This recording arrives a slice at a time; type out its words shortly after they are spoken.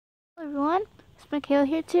Everyone, it's Mychaela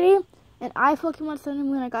here today, and I Pokemon Sun and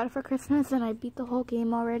Moon. I got it for Christmas, and I beat the whole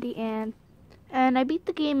game already, and I beat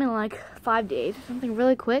the game in like 5 days, something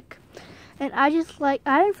really quick. And I didn't feel like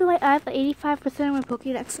I have 85% of my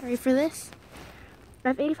Pokédex. Sorry for this. I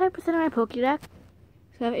have 85% of my Pokédex,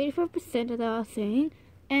 so I have 84% of that I was saying,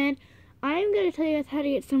 and I'm gonna tell you guys how to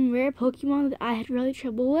get some rare Pokemon that I had really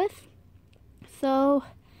trouble with. So,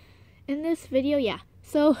 in this video,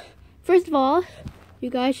 So, first of all, you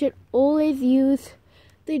guys should always use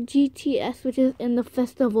the GTS, which is in the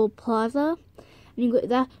Festival Plaza.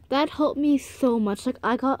 And that helped me so much. Like,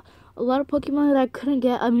 I got a lot of Pokemon that I couldn't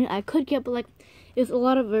get. I mean, I could get, but like, it was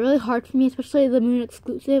really hard for me, especially the Moon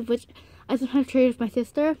exclusive, which I sometimes trade with my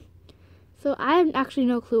sister. So I have actually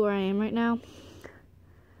no clue where I am right now.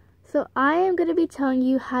 So I am gonna be telling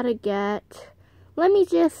you how to get. Let me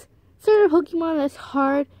just start a Pokemon that's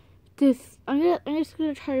hard. I'm just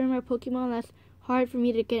gonna try to remember a Pokemon that's hard for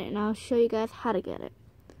me to get, and I'll show you guys how to get it.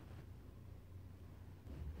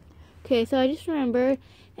 Okay, so I just remembered,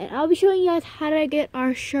 and I'll be showing you guys how to get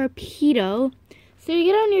our Sharpedo. So you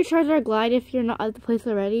get on your Charizard Glide if you're not at the place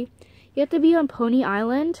already. You have to be on Pony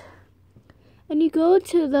Island, and you go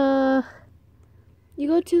to the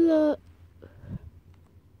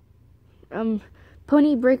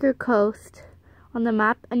Pony Breaker Coast on the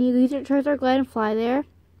map, and you use your Charizard Glide and fly there.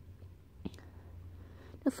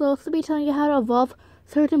 This will also be telling you how to evolve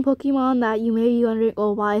certain Pokemon that you may be wondering,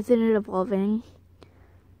 oh, why isn't it evolving?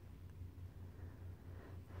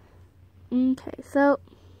 Okay, so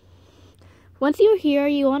once you're here,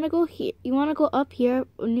 you want to go here. You want to go up here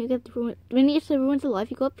when you get to Ruins of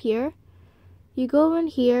Life. You go up here. You go in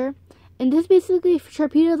here, and this is basically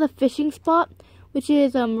Sharpedo, the fishing spot, which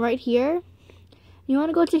is right here. You want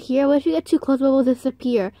to go to here. But if you get too close, bubbles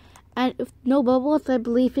disappear, and if no bubbles, I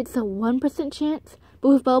believe it's a 1% chance. But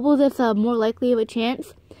with bubbles, it's a more likely of a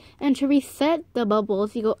chance. And to reset the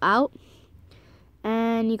bubbles, you go out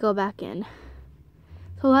and you go back in.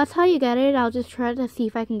 So that's how you get it. I'll just try to see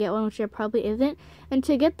if I can get one, which there probably isn't. And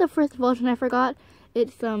to get the first evolution, I forgot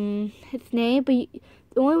its name. But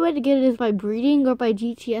the only way to get it is by breeding or by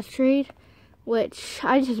GTS trade, which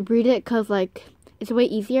I just breed it because like it's way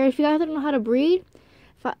easier. If you guys don't know how to breed,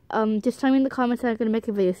 just tell me in the comments and I'm gonna make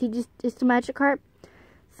a video. See, just a Magikarp.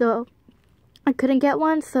 So I couldn't get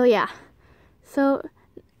one, so yeah. So,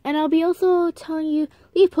 and I'll be also telling you,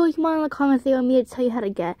 leave Pokemon in the comments they want me to tell you how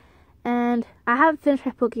to get. And I haven't finished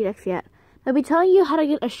my Pokédex yet. I'll be telling you how to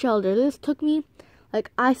get a Shellder. This took me,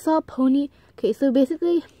 like, I saw Pony. Okay, so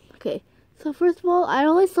basically, so first of all, I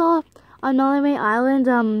only saw on Melamay Island,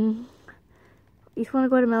 you just want to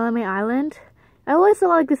go to Melamay Island. I always saw,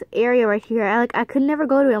 like, this area right here. I could never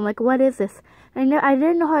go to it. I'm like, what is this? And I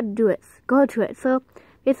didn't know how to go to it. So,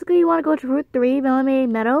 basically, you want to go to Route 3, Melamay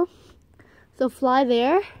Meadow. So, fly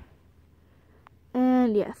there.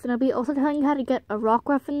 And yes, and I'll be also telling you how to get a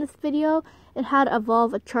Rockruff in this video, and how to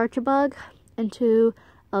evolve a Charjabug into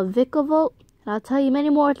a Vikavolt. And I'll tell you many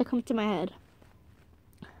more that come to my head.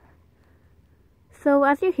 So,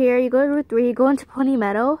 as you're here, you go to Route 3, you go into Pony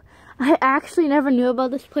Meadow. I actually never knew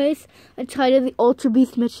about this place until I did the Ultra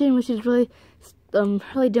Beast mission, which is really dumb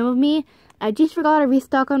of me. I just forgot to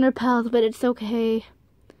restock on repels, but it's okay.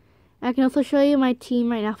 I can also show you my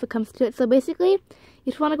team right now if it comes to it. So basically, you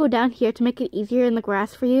just want to go down here to make it easier in the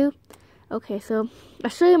grass for you. Okay, so I'll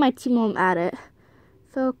show you my team while I'm at it.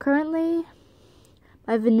 So currently,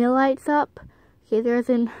 my Vanillite's up. Okay,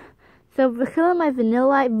 so my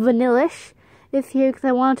Vanillite, Vanillish, is here because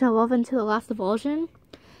I wanted to evolve into the last evolution.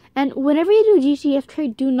 And whenever you do GTS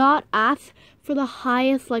trade, do not ask for the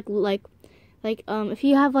highest, if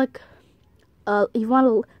you have if you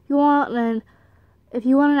want an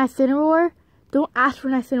Incineroar, don't ask for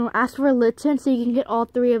an Incineroar, ask for a Litten so you can get all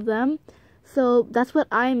 3 of them. So that's what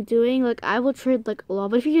I'm doing. Like, I will trade like a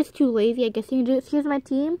lot, but if you're just too lazy, I guess you can do it. So here's my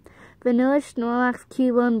team: Vanillish, Snorlax,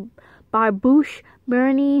 Cubone, Barbouche,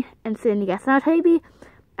 Bernie, and Cindy. Yes, and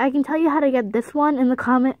I can tell you how to get this one in the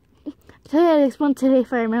comment. I'll tell you how to get this one today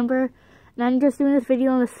if I remember. And I'm just doing this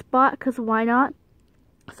video on the spot because why not?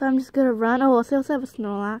 So I'm just gonna run. Oh, I also have a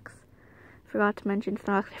Snorlax. Forgot to mention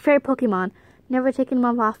Snorlax. Favorite Pokemon. Never taken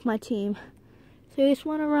one off my team. So you just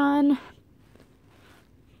want to run.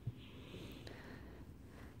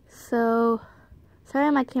 So,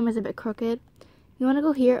 sorry my camera's a bit crooked. You want to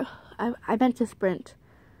go here. I meant to sprint.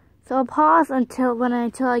 So I'll pause until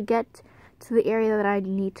I get to the area that I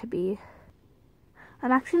need to be.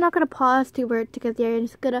 I'm actually not going to pause to get there. I'm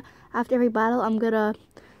just going to, after every battle, I'm going to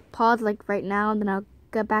pause like right now. And then I'll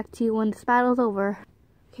get back to you when this battle's over.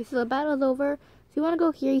 Okay, so the battle's over. So you want to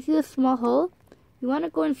go here. You see this small hole? You want to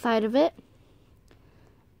go inside of it.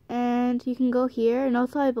 And you can go here, and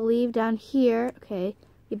also I believe down here. Okay,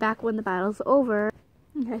 be back when the battle's over.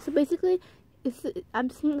 Okay, so basically, I'm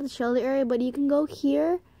just in the Shellder area, but you can go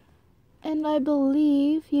here, and I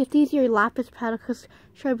believe you have to use your lapis paddle because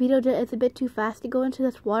Sharpedo is a bit too fast to go into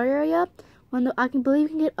this water area. I can believe you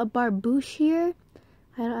can get a barbouche here.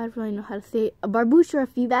 I don't really know how to say it. A barbouche or a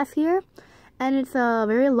feebas here, and it's a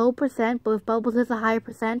very low percent, but with bubbles it's a higher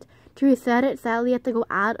percent. To reset it, sadly you have to go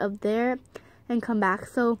out of there and come back.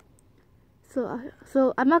 So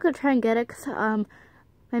I'm not gonna try and get it because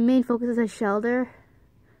my main focus is a Shellder.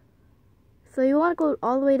 So you want to go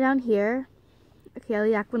all the way down here. Okay, I'll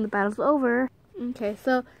be back when the battle's over. Okay,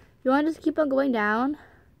 so you want to just keep on going down.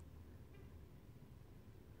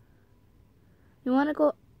 You want to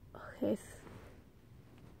go.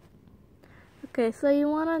 Okay, so you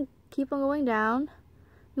want to keep on going down.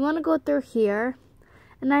 You want to go through here.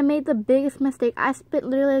 And I made the biggest mistake. I spent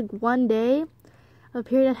literally like one day, a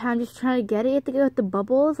period of time, just trying to get it. You have to get with the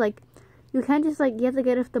bubbles. Like, you can't just like, you have to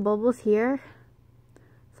get with the bubbles here.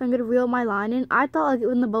 So I'm going to reel my line in. I thought like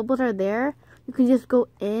when the bubbles are there, you can just go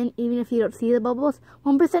in even if you don't see the bubbles.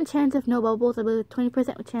 1% chance of no bubbles. I believe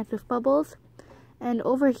 20% chance with bubbles. And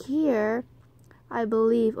over here, I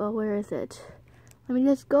believe, oh, where is it? Let me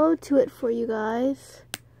just go to it for you guys.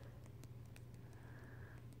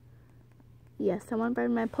 Yes, I want to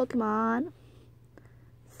burn my Pokemon.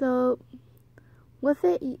 So, with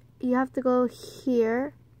it, you have to go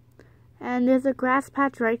here. And there's a grass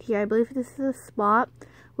patch right here. I believe this is a spot,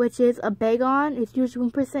 which is a Bagon. It's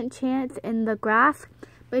usually 1% chance in the grass.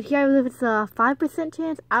 But here I believe it's a 5%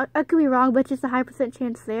 chance. I could be wrong, but just a high percent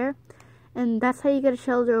chance there. And that's how you get a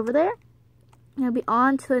Shellder over there. And I'll be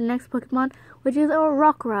on to the next Pokemon, which is a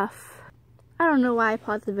Rockruff. I don't know why I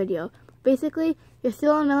paused the video. Basically, you're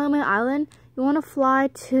still on Dhelmise Island. You want to fly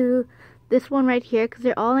to this one right here because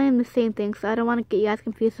they're all in the same thing, so I don't want to get you guys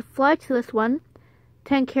confused. So fly to this one,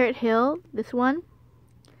 10 Carat Hill, this one.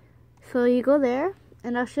 So you go there,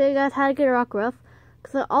 and I'll show you guys how to get a Rockruff.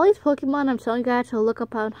 Because all these Pokemon, I'm telling you guys to look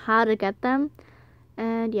up on how to get them.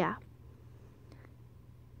 And yeah.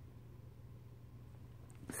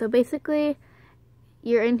 So basically,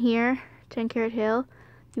 you're in here, 10 Carat Hill.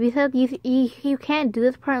 You can't do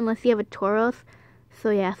this part unless you have a Tauros. So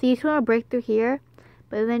yeah, so you just want to break through here.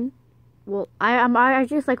 But then, well, I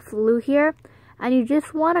just like flew here. And you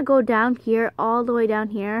just want to go down here, all the way down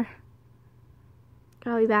here.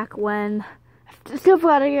 I'll be back when I still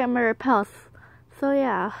forgot to get my repels. So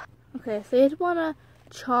yeah. Okay, so you just want to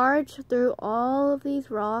charge through all of these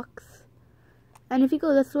rocks. And if you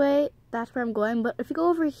go this way, that's where I'm going. But if you go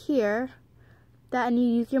over here, and you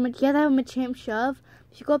use your, you have to have a Machamp Shove.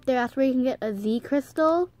 If you go up there, that's where you can get a Z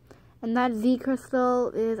Crystal. And that Z Crystal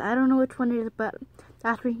is, I don't know which one it is, but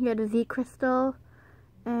that's where you can get a Z Crystal.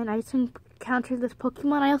 And I just encountered this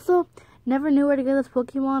Pokemon. I also never knew where to get this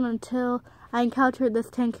Pokemon until I encountered this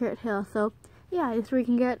 10 Carat Hill. So yeah, that's where you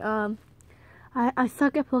can get, I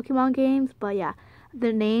suck at Pokemon games, but yeah,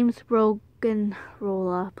 the name's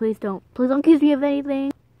Roggenrola. Please don't accuse me of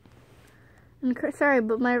anything. And sorry,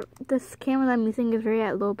 but this camera that I'm using is very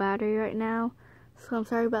at low battery right now, so I'm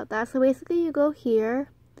sorry about that. So basically, you go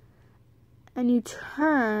here, and you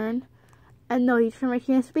turn, and no, you turn right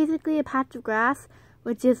here. It's basically a patch of grass,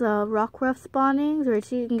 which is a Rockruff spawnings, or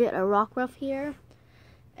you can get a Rockruff here,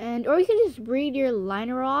 or you can just breed your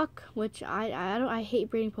Linorock, which I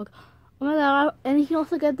hate breeding Pokemon. Oh my god! And you can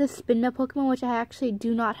also get this Spinda Pokemon, which I actually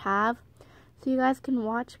do not have, so you guys can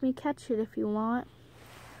watch me catch it if you want.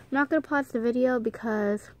 I'm not going to pause the video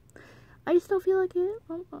because I just don't feel like it.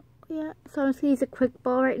 Yeah, so I'm just going to use a quick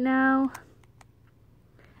ball right now.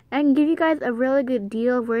 I can give you guys a really good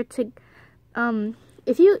deal of where to,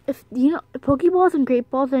 if you know Pokeballs and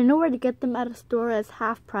Great Balls, I know where to get them at a store as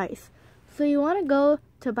half price. So you want to go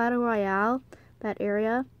to Battle Royale, that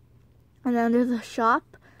area, and then there's a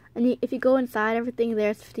shop, and if you go inside, everything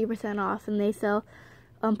there is 50% off, and they sell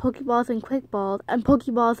Pokeballs and Quick Balls, and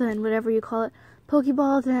Pokeballs and whatever you call it.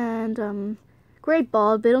 Pokeballs and Great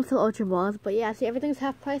Balls. They don't sell Ultra Balls, but yeah, see, everything's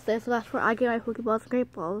half price there, so that's where I get my Pokeballs and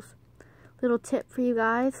Great Balls. Little tip for you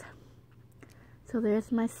guys. So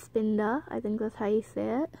there's my Spinda. I think that's how you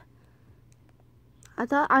say it. I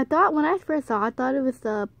thought when I first saw it, I thought it was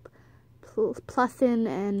the plusin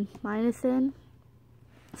and minusin.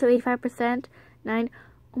 So 85%, 9.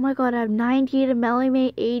 Oh my god, I have 90 to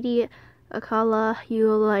Melimate, 80 Akala,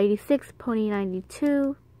 Eula 86, Pony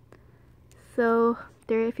 92. So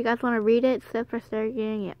there, if you guys want to read it, step for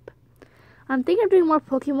starting, yep. I'm thinking of doing more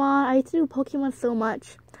Pokemon. I used to do Pokemon so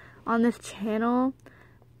much on this channel,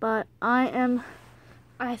 but I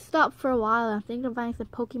stopped for a while. I'm thinking of buying some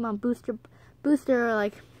Pokemon booster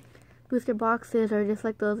like booster boxes or just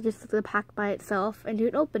like those, just the pack by itself, and do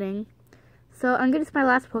an opening. So I'm gonna do my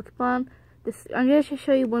last Pokemon. I'm gonna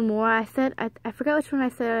show you one more. I forgot which one I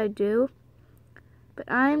said I'd do,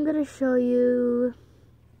 but I'm gonna show you.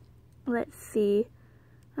 Let's see.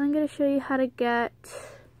 I'm gonna show you how to get.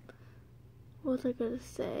 What was I gonna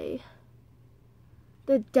say?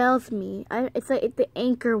 The Dhelmise. It's like the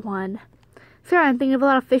anchor one. Sorry, I'm thinking of a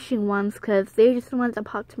lot of fishing ones because they're just the ones that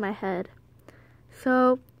popped to my head.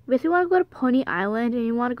 So, if you want to go to Pony Island and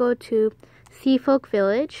you want to go to Seafolk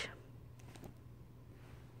Village,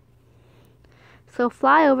 so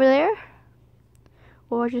fly over there,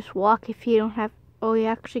 or just walk if you don't have. Oh, you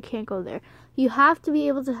actually can't go there. You have to be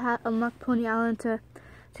able to unlock Pony Island to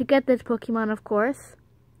get this Pokemon, of course.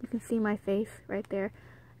 You can see my face right there.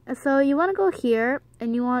 And so you want to go here,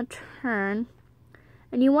 and you want to turn,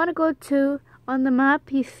 and you want to go to, on the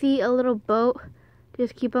map, you see a little boat.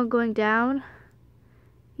 Just keep on going down.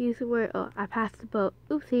 Use the word, oh, I passed the boat.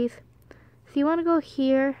 Oopsies. So you want to go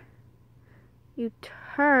here, you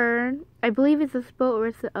turn, I believe it's this boat or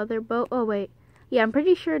it's the other boat. Oh, wait. Yeah, I'm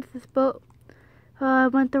pretty sure it's this boat. I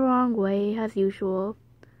went the wrong way, as usual.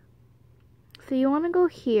 So you want to go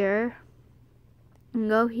here, and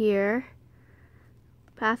go here,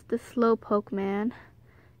 past the Slowpoke man.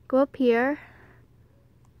 Go up here.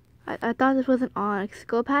 I thought this was an Onyx.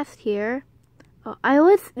 Go past here. Oh, I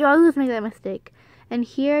always make that mistake. And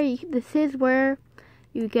here, this is where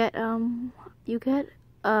you get the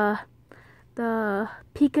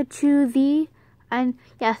Pikachu Z. And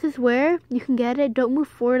yeah, this is where you can get it. Don't move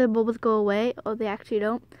forward, the bubbles go away. Oh, they actually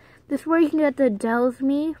don't. This is where you can get the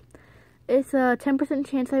Dhelmise. It's a 10%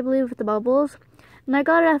 chance, I believe, with the bubbles. And I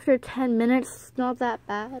got it after 10 minutes. It's not that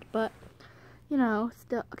bad, but, you know,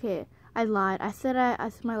 still. Okay, I lied. I said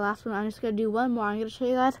my last one. I'm just going to do one more. I'm going to show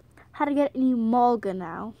you guys how to get an Emolga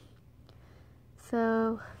now.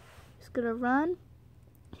 So, just going to run.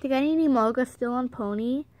 To get an Emolga still on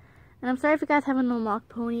Pony. And I'm sorry if you guys haven't unlocked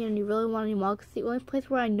Pony and you really want an Emolga. It's the only place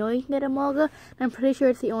where I know you can get Emolga. And I'm pretty sure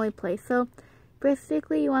it's the only place. So,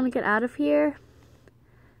 basically, you want to get out of here.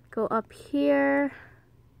 Go up here.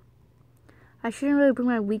 I shouldn't really bring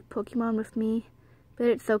my weak Pokemon with me, but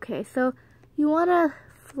it's okay. So, you want to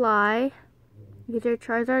fly, use your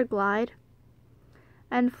Charizard Glide,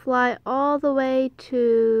 and fly all the way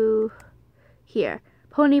to here,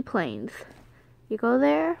 Pony Plains. You go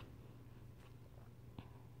there.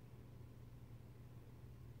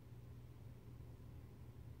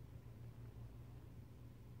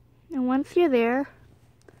 And once you're there,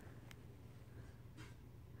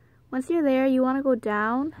 you want to go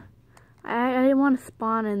down. I didn't want to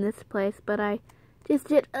spawn in this place, but I just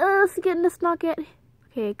did. Let's not get.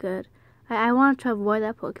 Okay, good. I wanted to avoid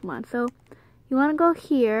that Pokemon. So, you want to go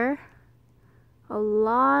here. A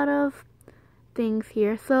lot of things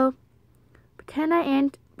here. So, pretend I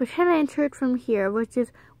entered from here, which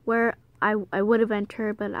is where I would have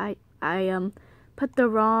entered, but I put the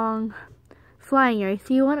wrong flying area.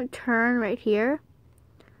 So you want to turn right here,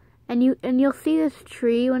 and you'll see this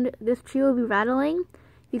tree. When this tree will be rattling,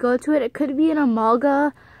 you go to it. It could be an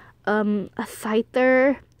Emolga, a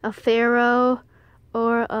Scyther, a Pharaoh,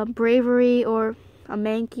 or a Bravery, or a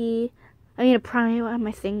Mankey. I mean a Primeape. What am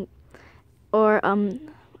I saying? Or a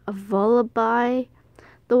Volibile,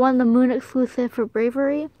 the Moon exclusive for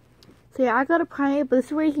Bravery. So yeah, I got a Primeape, but this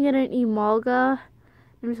is where you can get an Emolga.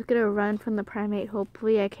 I'm just gonna run from the Primeape.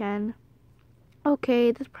 Hopefully I can.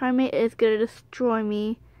 Okay, this Primeape is gonna destroy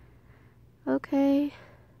me. Okay.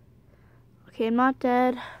 Okay, I'm not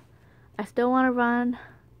dead. I still want to run.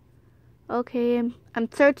 Okay, I'm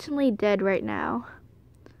certainly dead right now.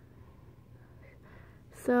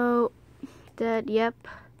 So, dead, yep.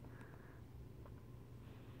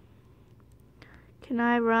 Can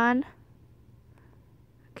I run?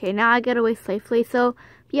 Okay, now I get away safely. So,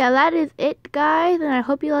 yeah, that is it, guys. And I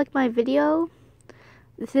hope you liked my video.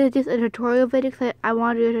 This is just a tutorial video because I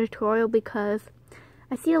want to do a tutorial because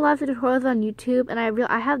I see a lot of tutorials on YouTube, and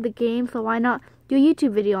I have the game, so why not do a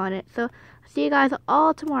YouTube video on it? So, I'll see you guys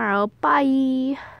all tomorrow. Bye!